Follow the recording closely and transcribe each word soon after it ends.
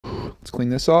Let's clean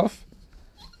this off.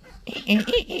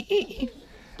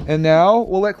 And now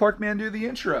we'll let Clarkman do the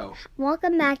intro.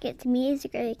 Welcome back. It's me, it's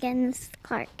Greg, and this is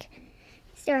Clark.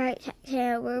 So right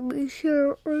here, we'll be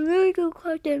sure we're going to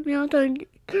collect that mail time.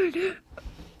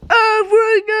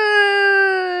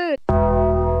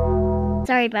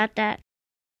 Sorry about that.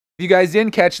 If you guys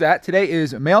didn't catch that, today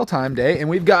is mail time day, and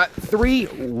we've got three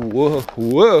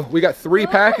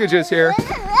packages here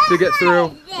to get through.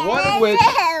 One of which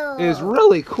is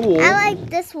really cool. I like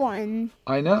this one.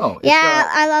 I know.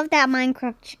 I love that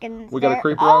Minecraft chicken. We got a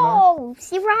creeper on there? Oh,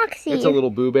 see Roxy. It's a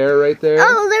little Boo Bear right there.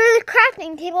 Oh, there's a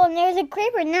crafting table and there's a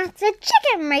creeper and that's a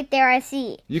chicken right there, I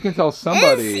see. You can tell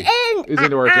somebody is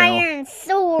into our channel. An iron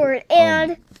sword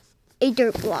and a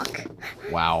dirt block.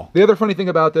 Wow. The other funny thing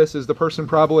about this is the person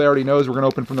probably already knows we're going to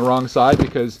open from the wrong side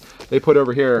because they put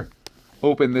over here,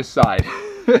 open this side.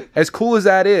 As cool as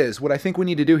that is, what I think we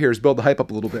need to do here is build the hype up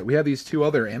a little bit. We have these two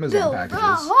other Amazon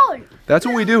packages. That's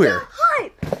what we do here.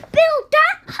 Build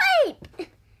that hype.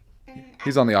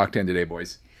 He's on the Octan today,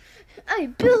 boys. I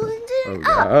build it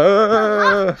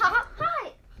up.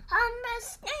 Hype. I'm gonna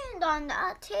stand on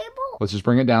that table. Let's just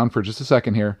bring it down for just a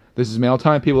second here. This is mail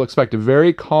time. People expect a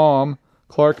very calm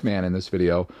Clarkman in this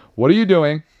video. What are you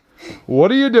doing? What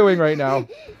are you doing right now?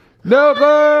 No,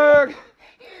 Clark!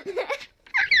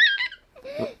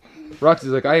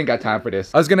 Roxy's like, I ain't got time for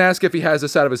this. I was gonna ask if he has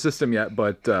this out of his system yet,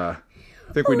 but I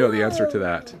think we know the answer to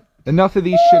that. Enough of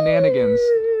these shenanigans.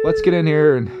 Let's get in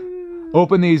here and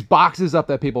open these boxes up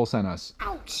that people sent us.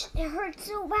 Ouch, it hurts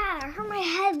so bad. I hurt my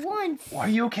head once. Are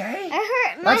you okay? I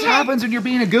hurt my head. That happens when you're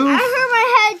being a goof. I hurt my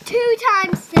head 2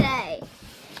 times today.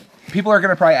 People are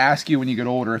gonna probably ask you when you get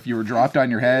older if you were dropped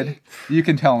on your head. You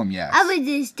can tell them yes. I would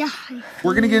just die.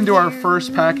 We're gonna get into our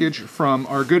first package from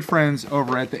our good friends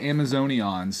over at the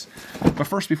Amazonians. But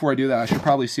first, before I do that, I should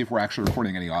probably see if we're actually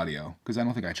recording any audio, because I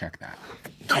don't think I checked that.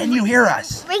 Can you hear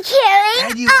us? We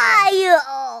can't hear you.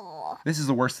 This is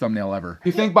the worst thumbnail ever.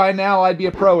 You think by now I'd be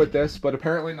a pro at this, but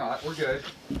apparently not. We're good.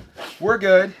 We're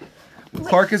good.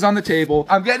 Clark is on the table.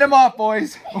 I'm getting him off,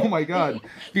 boys. Oh my God.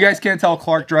 If you guys can't tell,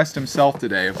 Clark dressed himself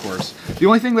today, of course. The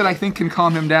only thing that I think can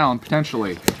calm him down,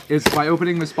 potentially, is by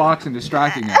opening this box and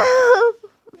distracting him.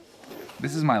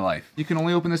 This is my life. You can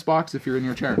only open this box if you're in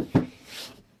your chair.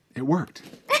 It worked.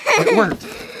 It worked.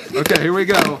 Okay, here we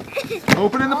go.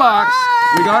 Opening the box.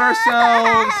 We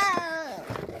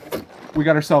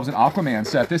got ourselves an Aquaman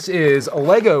set. This is a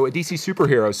Lego DC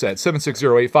superhero set,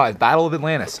 76085, Battle of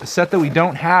Atlantis. A set that we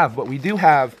don't have, but we do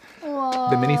have the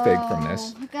minifig from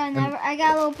this. I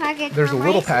got a little package. There's a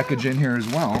little package in here as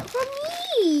well. For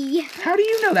me. How do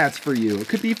you know that's for you? It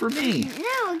could be for me.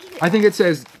 No. I think it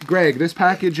says, Greg, this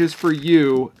package is for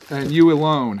you and you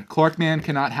alone. Clarkman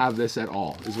cannot have this at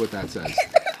all, is what that says.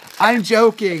 I'm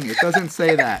joking. It doesn't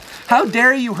say that. How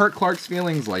dare you hurt Clark's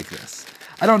feelings like this?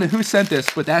 I don't know who sent this,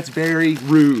 but that's very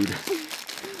rude.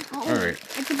 Oh, all right.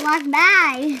 It's a black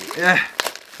bag.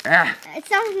 It's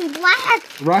something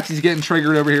black. Roxy's getting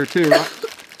triggered over here too.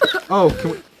 Oh,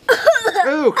 can we?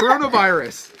 Ooh,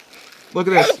 coronavirus. Look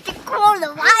at this. It's the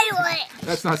coronavirus.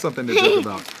 That's not something to joke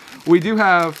about. We do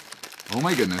have, oh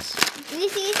my goodness.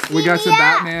 We got some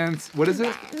Batman's, what is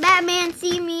it? Batman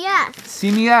See Me F.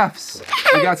 See Me Fs.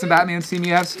 We got some Batman See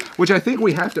Me Fs, which I think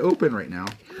we have to open right now.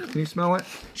 Can you smell it?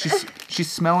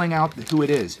 She's smelling out who it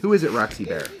is. Who is it, Roxy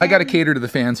Bear? I gotta cater to the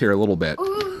fans here a little bit.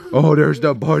 Oh, there's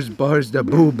the Buzz, the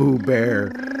Boo Boo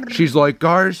Bear. She's like,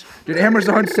 guys, did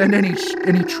Amazon send any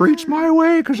treats my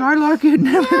way? Cause I like it.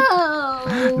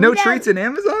 No treats in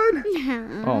Amazon?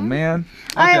 No. Oh man.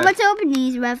 All right, let's open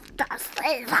these with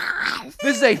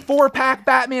This is a 4-pack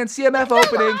Batman CMF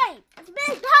opening. It's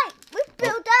big hype. We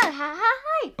built that.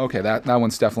 Hype. Okay, that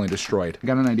one's definitely destroyed. I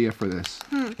got an idea for this.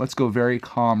 Let's go very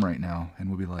calm right now, and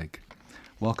we'll be like,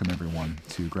 welcome everyone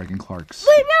to Greg and Clark's.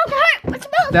 We built hype. Let's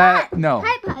build that. No,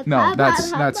 hype, no, hype,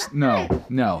 that's hype.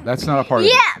 no, that's not a part of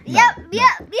it.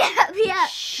 Yep.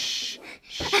 Shh.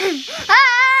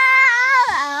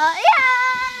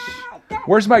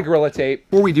 Where's my Gorilla Tape?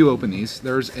 Before we do open these,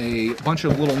 there's a bunch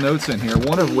of little notes in here,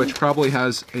 one of which probably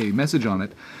has a message on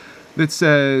it that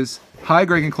says, hi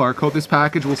Greg and Clark, hope this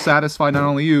package will satisfy not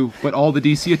only you, but all the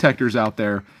DC detectors out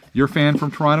there. Your fan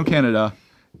from Toronto, Canada,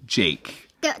 Jake.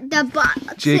 The box.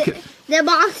 Jake. The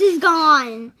box is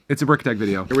gone. It's a brickitect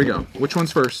video. Here we go. Which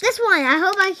one's first? This one. I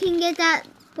hope I can get that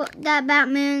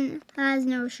Batman that has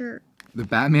no shirt. The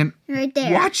Batman? Right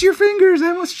there. Watch your fingers.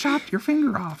 I almost chopped your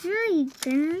finger off. No, you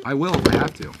didn't. I will if I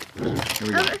have to. Here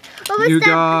we go. What You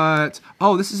got...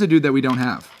 Oh, this is a dude that we don't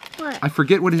have. What? I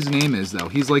forget what his name is, though.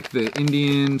 He's like the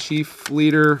Indian chief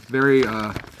leader. Very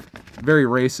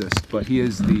racist, but he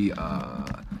is the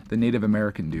Native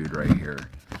American dude right here.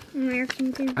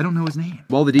 American too. I don't know his name.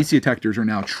 All the DC detectors are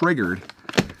now triggered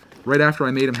right after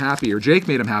I made him happy, or Jake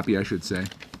made him happy, I should say.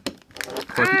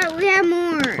 We have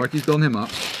more. Clarky's building him up.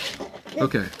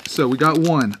 Okay, so we got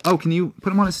one. Oh, can you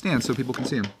put him on his stand so people can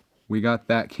see him? We got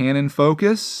that cannon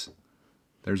focus.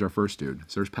 There's our first dude.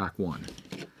 So there's pack 1.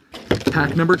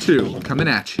 Pack number 2 coming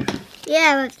at you.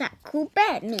 Yeah, that's that cool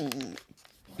Batman.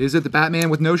 Is it the Batman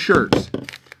with no shirt?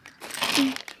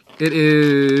 It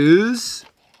is.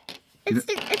 It's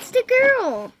the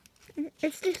girl.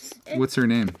 What's her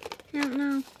name? I don't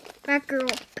know. Batgirl.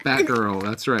 Batgirl,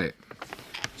 that's right.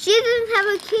 She doesn't have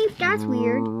a cape. That's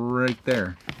weird. Right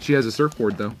there. She has a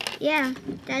surfboard though. Yeah,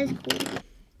 that is cool.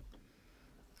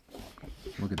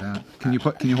 Look at that. Can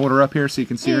you hold her up here so you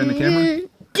can see her in the camera?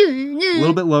 A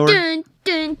little bit lower. Yeah.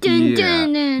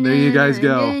 There you guys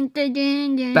go.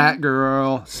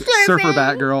 Batgirl. Surfer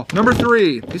Batgirl. Number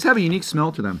 3. These have a unique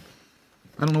smell to them.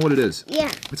 I don't know what it is.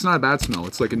 Yeah. It's not a bad smell.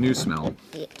 It's like a new smell.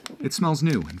 Yeah. It smells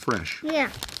new and fresh. Yeah.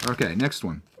 Okay, next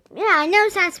one. Yeah, I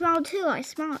noticed that smell too. I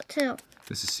smell it too.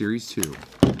 This is series 2.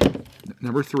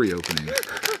 Number 3 opening.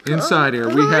 Inside here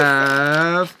we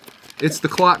have... It's the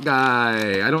clock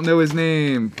guy. I don't know his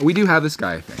name. We do have this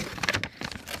guy, I think.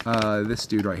 This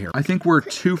dude right here. I think we're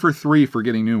 2 for 3 for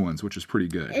getting new ones, which is pretty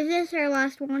good. Is this our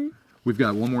last one? We've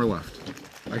got one more left.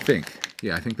 I think.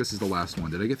 Yeah, I think this is the last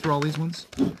one. Did I get through all these ones?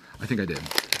 I think I did.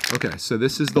 Okay, so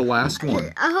this is the last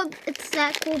one. I hope it's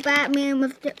that cool Batman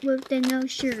with the no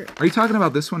shirt. Are you talking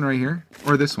about this one right here?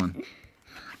 Or this one?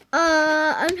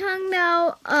 I'm talking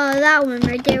about that one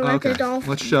right there with the dolphin.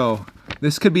 Let's show.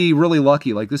 This could be really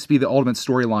lucky. Like, this would be the ultimate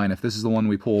storyline if this is the one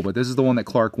we pull, but this is the one that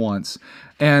Clark wants.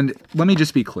 And let me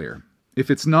just be clear.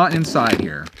 If it's not inside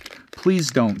here,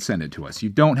 please don't send it to us. You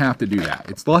don't have to do that.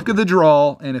 It's luck of the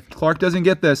draw, and if Clark doesn't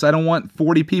get this, I don't want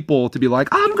 40 people to be like,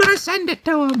 I'm gonna send it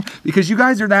to him, because you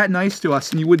guys are that nice to us,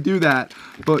 and you would do that.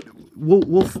 But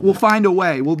we'll find a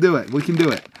way. We'll do it. We can do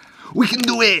it. We can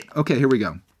do it. Okay, here we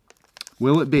go.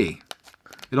 Will it be?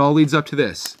 It all leads up to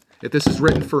this. If this is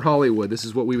written for Hollywood, this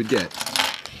is what we would get.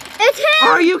 It's him!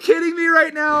 Are you kidding me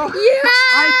right now?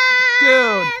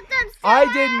 Yeah!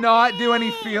 I did not do any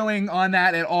feeling on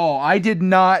that at all. I did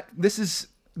not. This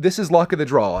is luck of the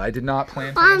draw. I did not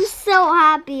plan for I'm this. so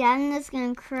happy. I'm just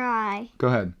gonna cry. Go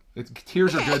ahead.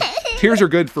 Tears are good. Tears are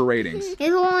good for ratings. He's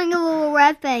holding a little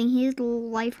red thing. He's a little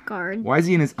lifeguard. Why is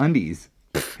he in his undies?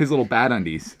 His little bad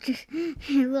undies.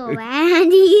 His little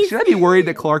undies. Should I be worried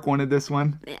that Clark wanted this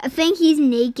one? I think he's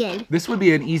naked. This would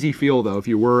be an easy feel, though, if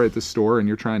you were at the store and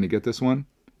you're trying to get this one.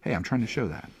 Hey, I'm trying to show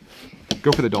that.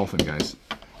 Go for the dolphin, guys.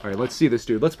 All right, let's see this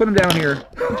dude. Let's put him down here.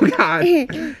 Oh, God.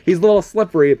 He's a little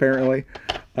slippery, apparently.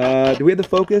 Do we have the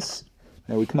focus?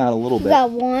 No, we come out a little bit. We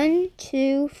got 1,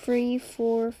 2, 3,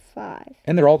 4, 5.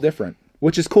 And they're all different,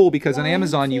 which is cool because on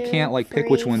Amazon you can't like pick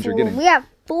which ones you're getting. We got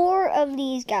 4 of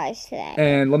these guys today.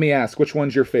 And let me ask, which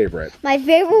one's your favorite? My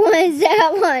favorite one is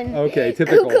that one. Okay,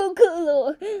 typical.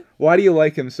 Cool. Why do you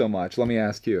like him so much? Let me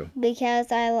ask you. Because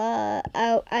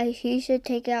he should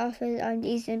take off his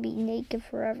undies and be naked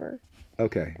forever.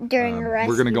 Okay. During the rest.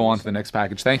 We're gonna go on to the next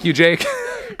package. Thank you, Jake.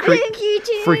 Thank you,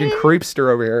 too. Freaking creepster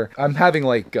over here. I'm having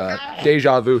like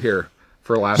deja vu here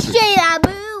for last week. Deja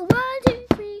vu. 1, 2,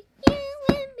 3. You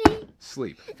and me.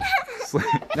 Sleep.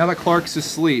 Now that Clark's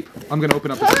asleep, I'm gonna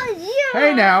open up this.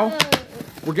 Hey now,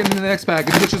 we're getting to the next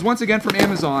package, which is once again from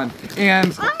Amazon.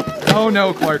 And oh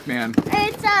no, Clark man,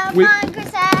 It's a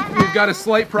Minecraft. we've got a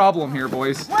slight problem here,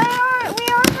 boys. We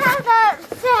don't have that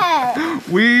set.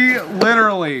 We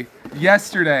literally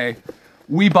yesterday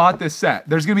we bought this set.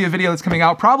 There's gonna be a video that's coming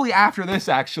out probably after this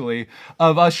actually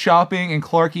of us shopping and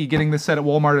Clarky getting this set at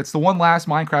Walmart. It's the one last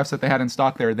Minecraft set they had in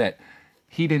stock there that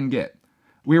he didn't get.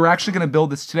 We were actually going to build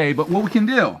this today, but what we can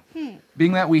do,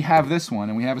 being that we have this one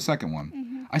and we have a second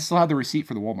one, I still have the receipt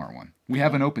for the Walmart one. We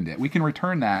haven't opened it. We can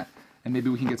return that, and maybe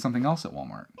we can get something else at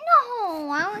Walmart.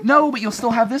 No, but you'll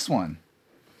still have this one.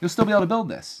 You'll still be able to build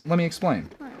this. Let me explain.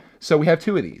 So we have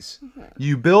 2 of these.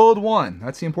 You build one.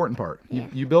 That's the important part.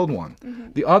 You build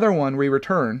one. The other one we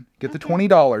return, get the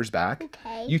 $20 back.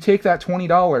 Okay. You take that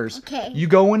 $20, Okay. you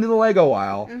go into the Lego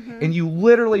aisle, and you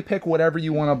literally pick whatever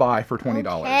you want to buy for $20.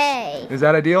 Okay. Is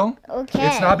that a deal? Okay.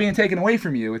 It's not being taken away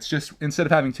from you. It's just, instead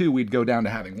of having 2, we'd go down to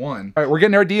having 1. All right, we're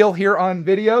getting our deal here on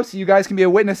video, so you guys can be a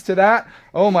witness to that.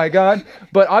 Oh my God.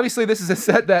 But obviously this is a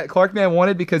set that Clarkman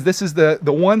wanted because this is the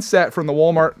one set from the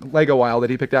Walmart Lego aisle that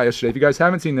he picked out yesterday. If you guys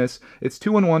haven't seen this, it's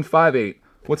 2-in-1, 5-8.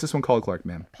 What's this one called,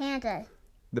 Clarkman? Panda.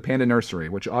 The Panda Nursery,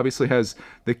 which obviously has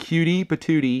the cutie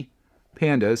patootie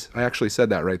pandas. I actually said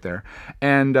that right there.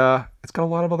 And it's got a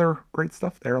lot of other great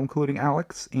stuff there, including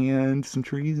Alex and some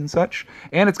trees and such.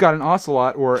 And it's got an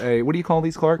ocelot or a, what do you call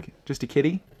these, Clark? Just a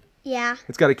kitty? Yeah.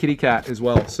 It's got a kitty cat as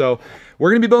well. So we're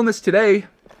going to be building this today.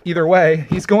 Either way,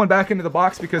 he's going back into the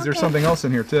box because there's something else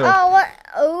in here too. Oh, what?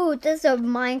 Oh, this is a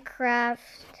Minecraft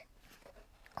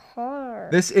car.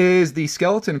 This is the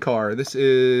skeleton car. This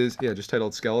is, yeah, just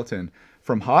titled Skeleton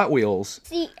from Hot Wheels.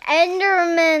 The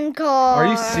Enderman car.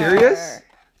 Are you serious?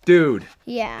 Dude.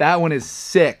 Yeah. That one is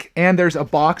sick. And there's a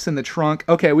box in the trunk.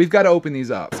 Okay, we've got to open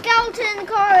these up. Skeleton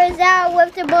car is out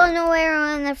with the bono arrow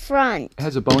on the front. It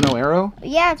has a bono arrow?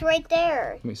 Yeah, it's right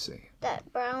there. Let me see.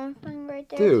 That brown thing right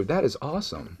there. Dude, that is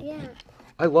awesome. Yeah.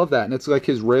 I love that. And it's like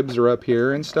his ribs are up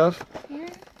here and stuff. Yeah.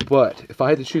 But if I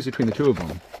had to choose between the two of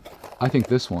them, I think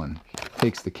this one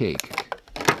takes the cake.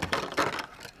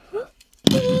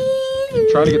 I'm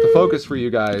trying to get the focus for you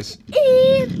guys.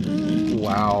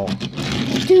 Wow.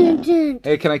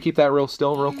 Hey, can I keep that real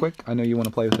still real quick? I know you want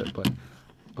to play with it, but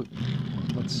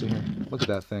let's see here. Look at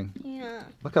that thing. Yeah.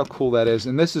 Look how cool that is.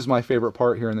 And this is my favorite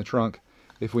part here in the trunk,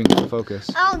 if we can get the focus.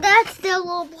 Oh, that's the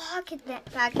little block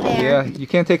back there. Yeah, you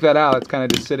can't take that out. It's kind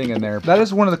of just sitting in there. That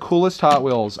is one of the coolest Hot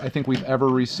Wheels I think we've ever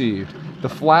received. The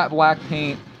flat black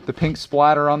paint, the pink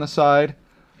splatter on the side.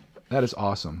 That is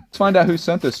awesome. Let's find out who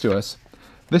sent this to us.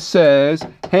 This says,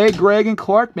 hey, Greg and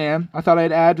Clark, man. I thought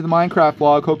I'd add to the Minecraft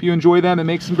vlog. Hope you enjoy them and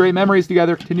make some great memories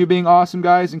together. Continue being awesome,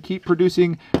 guys, and keep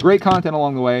producing great content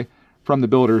along the way. From the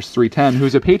Builders 310,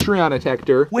 who's a Patreon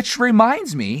detector. Which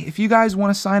reminds me, if you guys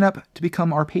want to sign up to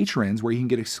become our patrons, where you can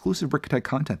get exclusive Brickitect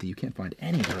content that you can't find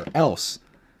anywhere else,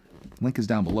 link is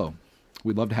down below.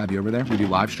 We'd love to have you over there. We do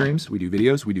live streams, we do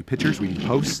videos, we do pictures, we do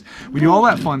posts, we do all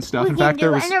that fun stuff. In fact,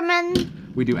 there was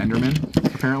Enderman. We do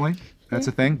Enderman, apparently. That's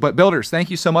a thing. But Builders,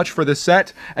 thank you so much for this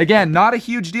set. Again, not a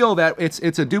huge deal that it's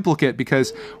a duplicate,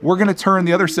 because we're going to turn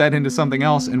the other set into something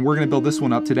else, and we're going to build this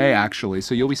one up today, actually.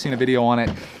 So you'll be seeing a video on it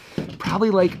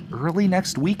probably like early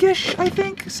next weekish, I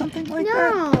think. Something like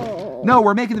that. No,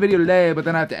 we're making the video today, but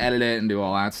then I have to edit it and do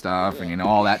all that stuff and, you know,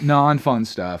 all that non-fun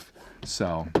stuff.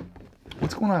 So,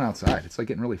 what's going on outside? It's like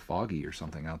getting really foggy or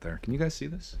something out there. Can you guys see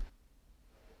this?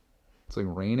 It's like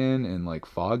raining and like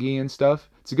foggy and stuff.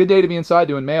 It's a good day to be inside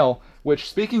doing mail, which,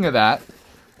 speaking of that,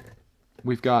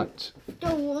 we've got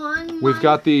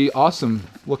the awesome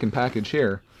looking package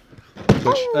here,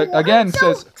 which again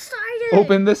says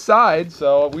open this side,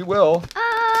 so we will.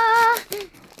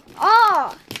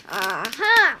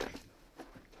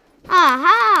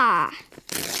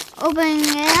 Opening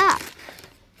it up.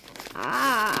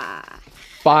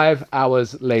 5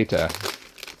 hours later.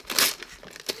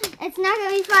 It's not gonna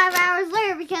be 5 hours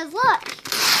later because look.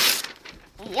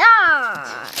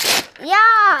 Yeah.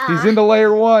 Yeah. He's into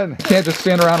layer 1. Can't just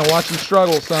stand around and watch him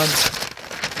struggle, son.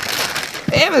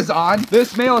 Amazon.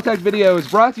 This mail attack video is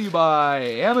brought to you by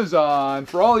Amazon.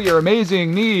 For all your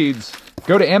amazing needs,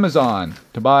 go to Amazon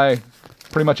to buy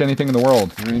pretty much anything in the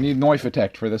world. You need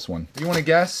brickitect for this one. You want to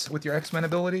guess with your X-Men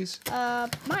abilities?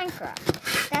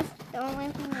 Minecraft. That's the only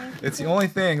thing. It's the only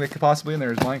thing that could possibly in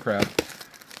there is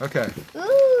Minecraft. Okay.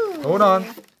 Ooh. Hold on.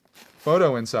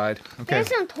 Photo inside. Okay. There's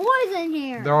some toys in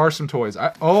here. There are some toys. You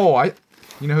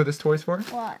know who this toy's for?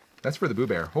 What? That's for the Boo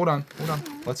Bear. Hold on.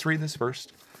 Let's read this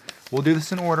first. We'll do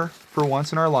this in order for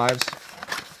once in our lives.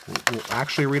 We'll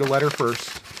actually read a letter first.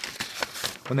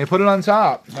 When they put it on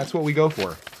top, that's what we go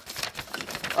for.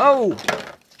 Oh,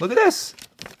 look at this.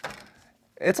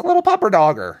 It's a little pupper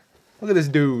dogger. Look at this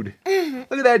dude.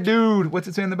 Look at that dude. What's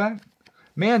it say in the back?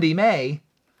 Mandy May.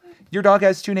 Your dog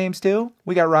has 2 names too?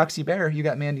 We got Roxy Bear. You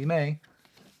got Mandy May.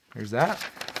 There's that.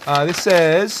 This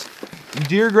says,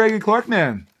 Dear Greg and Clark,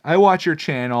 man, I watch your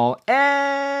channel every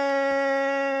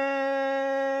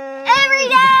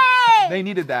day. They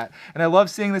needed that. And I love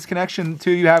seeing this connection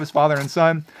too you have as father and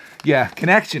son. Yeah,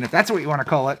 connection, if that's what you want to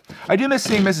call it. I do miss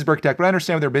seeing Mrs. Brickitect, but I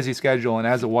understand with her busy schedule and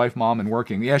as a wife, mom, and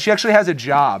working. Yeah, she actually has a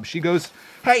job. She goes,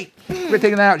 hey, we're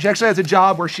taking that out. She actually has a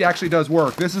job where she actually does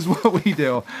work. This is what we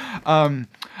do.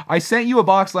 I sent you a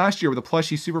box last year with a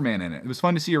plushie Superman in it. It was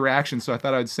fun to see your reaction, so I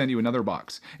thought I'd send you another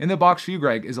box. In the box for you,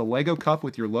 Greg, is a Lego cup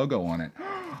with your logo on it.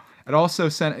 It also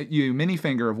sent you a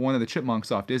minifinger of one of the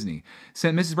chipmunks off Disney.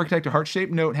 Sent Mrs. Brickitect a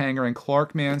heart-shaped note hanger and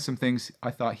Clark Man some things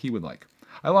I thought he would like.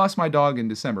 I lost my dog in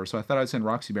December, so I thought I'd send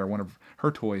Roxy Bear one of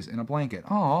her toys in a blanket.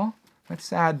 Aw, that's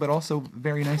sad, but also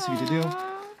very nice of you to do.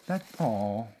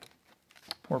 Aw,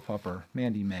 poor pupper,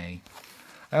 Mandy May.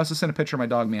 I also sent a picture of my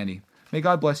dog, Mandy. May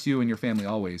God bless you and your family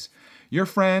always. Your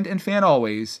friend and fan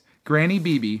always, Granny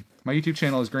BB. My YouTube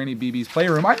channel is Granny BB's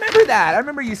Playroom. I remember that. I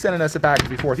remember you sending us a package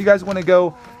before. If you guys want to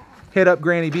go hit up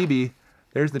Granny BB,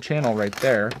 there's the channel right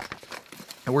there.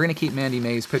 And we're going to keep Mandy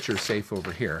May's picture safe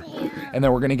over here. And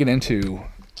then we're going to get into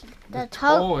the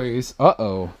toys.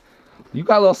 Uh-oh. You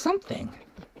got a little something.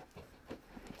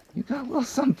 You got a little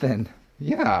something.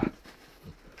 Yeah.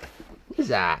 What is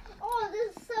that? Oh,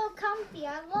 this is so comfy.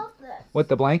 I love this. What,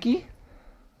 the blankie?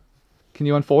 Can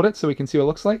you unfold it so we can see what it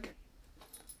looks like?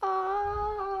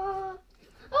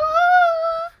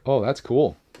 Oh, that's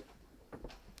cool.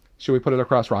 Should we put it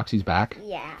across Roxy's back?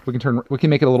 Yeah. We can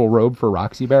make it a little robe for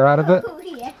Roxy Bear out of it. Oh,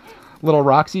 yeah. Little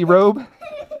Roxy robe.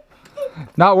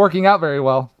 Not working out very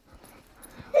well.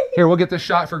 Here, we'll get this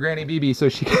shot for Granny BB so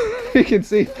she can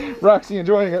see Roxy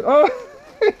enjoying it. Oh,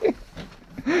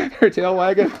 her tail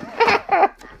wagging.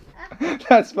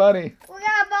 That's funny. We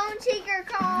got a bone shaker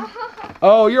call.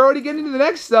 Oh, you're already getting to the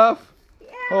next stuff.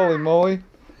 Yeah. Holy moly.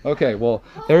 Okay, well,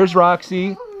 there's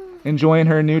Roxy enjoying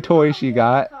her new toy she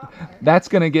got. That's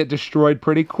going to get destroyed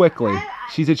pretty quickly.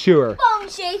 She's a chewer. Bone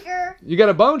shaker. You got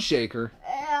a bone shaker?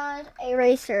 And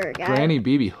eraser. Granny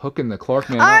BB hooking the Clark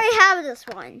man I up. already have this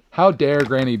one. How dare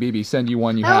Granny BB send you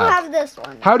one you I have? don't have this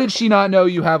one. How did she not know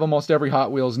you have almost every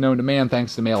Hot Wheels known to man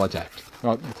thanks to brickitect?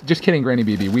 Well, just kidding, Granny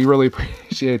BB. We really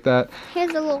appreciate that.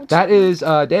 Here's a little. That is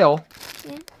Dale.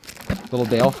 Yeah. Little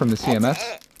Dale from the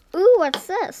CMS. Ooh, what's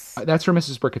this? That's for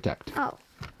Mrs. Brickitect. Oh.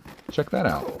 Check that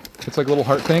out. It's like a little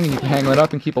heart thing, and you can hang it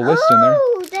up and keep a list in there.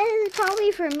 Oh, that is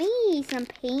probably for me. Some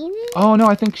painting. Oh, no,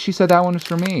 I think she said that one was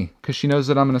for me, because she knows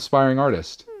that I'm an aspiring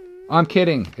artist. I'm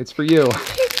kidding. It's for you.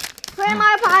 Put in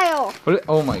my pile.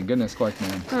 Oh, my goodness, Clark,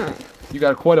 man. You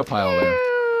got quite a pile there.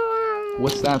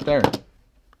 What's that there?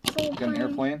 You got an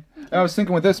airplane? I was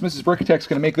thinking with this, Mrs. Brickitect's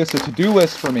going to make this a to-do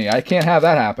list for me. I can't have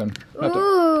that happen.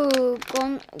 Ooh,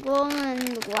 glowing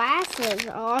glasses.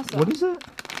 Awesome. What is it?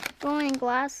 Glowing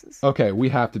glasses. Okay, we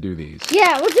have to do these.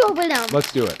 Yeah, let's open them.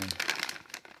 Let's do it.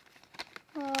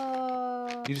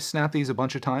 You just snap these a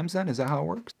bunch of times then? Is that how it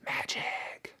works?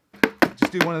 Magic.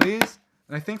 Just do one of these.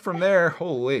 And I think from there,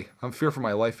 holy, I'm fear for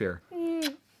my life here.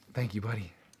 Thank you,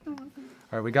 buddy. All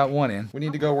right, we got one in. We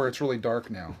need to go where it's really dark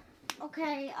now.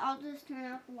 Okay, I'll just turn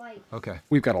out the light. Okay.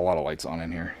 We've got a lot of lights on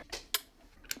in here.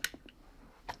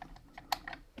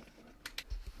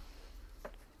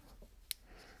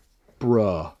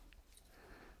 Bruh.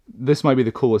 This might be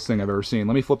the coolest thing I've ever seen.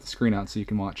 Let me flip the screen out so you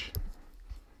can watch.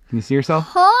 Can you see yourself?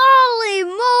 Holy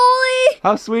moly!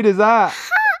 How sweet is that?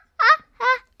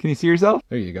 Can you see yourself?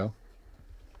 There you go.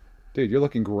 Dude, you're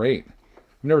looking great.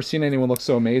 I've never seen anyone look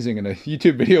so amazing in a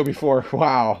YouTube video before.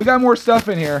 Wow. We got more stuff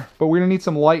in here, but we're gonna need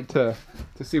some light to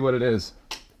see what it is.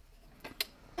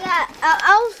 Yeah, an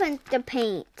elephant to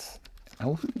paint.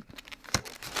 Elephant?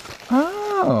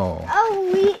 Oh.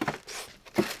 Oh,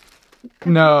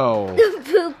 No. the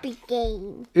poopy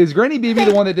game. Is Granny BB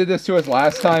the one that did this to us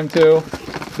last time too?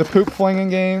 The poop flinging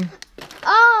game?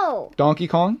 Oh. Donkey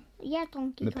Kong? Yeah,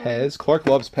 Donkey The Kong. Pez. Clark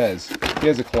loves Pez. He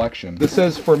has a collection. This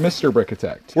says for Mr.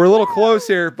 Brickitect. We're a little close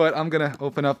here, but I'm gonna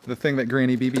open up the thing that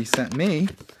Granny BB sent me,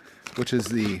 which is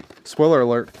the, spoiler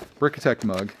alert, Brickitect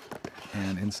mug.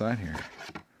 And inside here.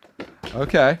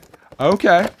 Okay.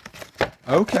 Okay.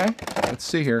 Okay. Let's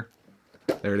see here.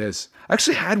 There it is. I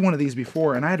actually had one of these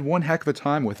before, and I had one heck of a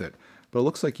time with it. But it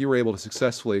looks like you were able to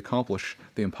successfully accomplish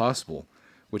the impossible,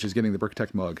 which is getting the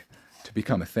Brickitect mug to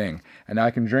become a thing. And now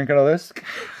I can drink out of this.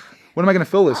 What am I going to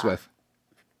fill this with?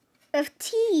 Of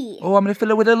tea. Oh, I'm going to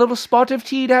fill it with a little spot of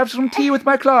tea to have some tea with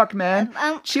my Clark, man.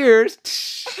 Cheers.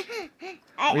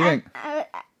 What do you think?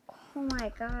 Oh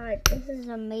my god, this is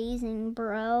amazing,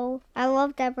 bro. I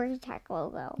love that Brickitect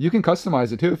logo. You can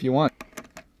customize it too if you want.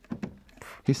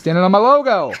 He's standing on my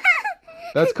logo.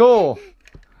 That's cool.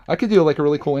 I could do like a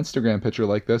really cool Instagram picture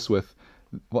like this with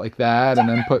like that and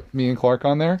then put me and Clark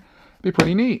on there. It'd be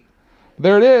pretty neat.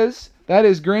 There it is. That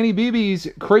is Granny BB's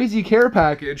crazy care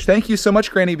package. Thank you so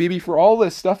much, Granny BB, for all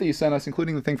this stuff that you sent us,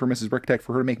 including the thing for Mrs. Brickitect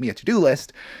for her to make me a to-do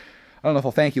list. I don't know if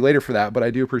I'll thank you later for that, but I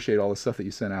do appreciate all the stuff that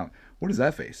you sent out. What is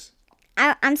that face?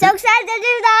 I'm so excited to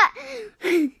do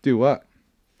that. Do what?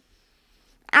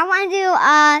 I want to do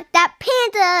that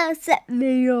panda set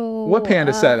video. What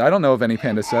panda set? I don't know of any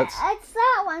panda sets. It's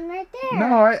that one right there.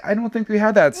 No, I don't think we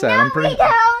had that set. No, I'm pretty... we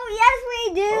don't. Yes,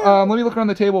 we do. Let me look around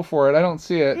the table for it. I don't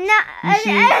see it. No, You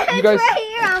see, it's you guys... right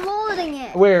here. I'm holding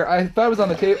it. Where? I thought it was on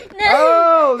the table. No.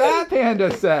 Oh, that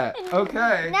panda set.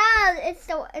 Okay. No,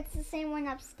 it's the same one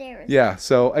upstairs. Yeah,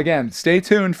 so again, stay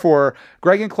tuned for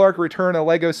Greg and Clark return a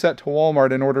Lego set to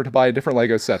Walmart in order to buy a different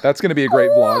Lego set. That's going to be a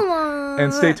great vlog.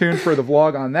 And stay tuned for the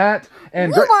vlog on that.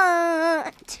 And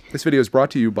this video is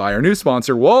brought to you by our new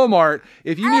sponsor, Walmart.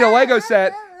 If you need a Lego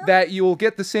set that you will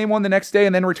get the same one the next day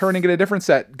and then return and get a different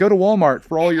set, go to Walmart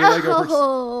for all your Lego purchases.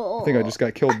 I think I just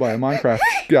got killed by a Minecraft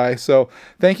guy. So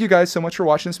thank you guys so much for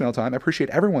watching this mail time. I appreciate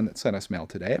everyone that sent us mail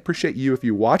today. I appreciate you if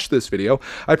you watched this video.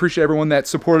 I appreciate everyone that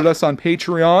supported us on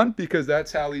Patreon because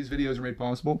that's how these videos are made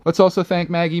possible. Let's also thank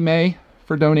Maggie May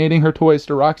for donating her toys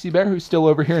to Roxy Bear, who's still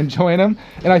over here enjoying them.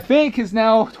 And I think is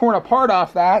now torn a part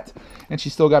off that, and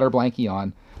she's still got her blankie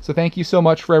on. So thank you so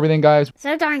much for everything, guys.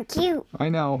 So darn cute. I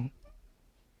know.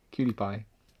 Cutie pie.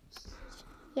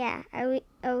 Yeah, I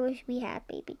wish we had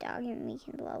baby dog and we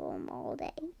can love them all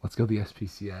day. Let's go to the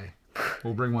SPCA.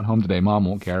 We'll bring one home today. Mom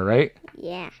won't care, right?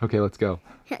 Yeah. Okay, let's go.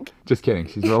 Just kidding.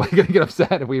 She's really going to get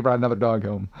upset if we brought another dog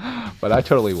home. But I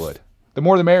totally would. The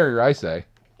more the merrier, I say.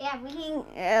 Yeah, we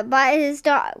can buy his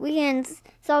dog. We can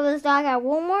sell this dog at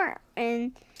Walmart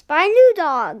and buy a new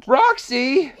dog.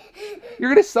 Roxy! You're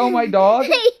going to sell my dog?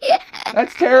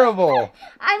 That's terrible.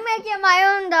 I'm going to get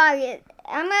my own dog.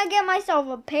 I'm going to get myself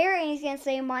a parrot and he's going to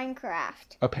say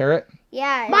Minecraft. A parrot?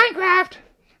 Yeah. Minecraft!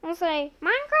 I'll say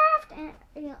Minecraft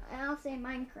and I'll say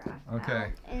Minecraft.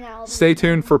 Okay. And Stay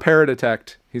tuned for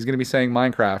brickitect. He's going to be saying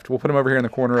Minecraft. We'll put him over here in the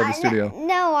corner of the studio.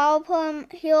 No, I'll put him.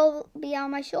 He'll be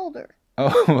on my shoulder.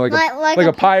 Oh, like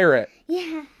a pirate.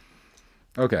 Yeah.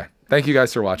 Okay. Thank you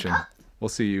guys for watching. We'll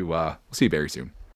see you very soon.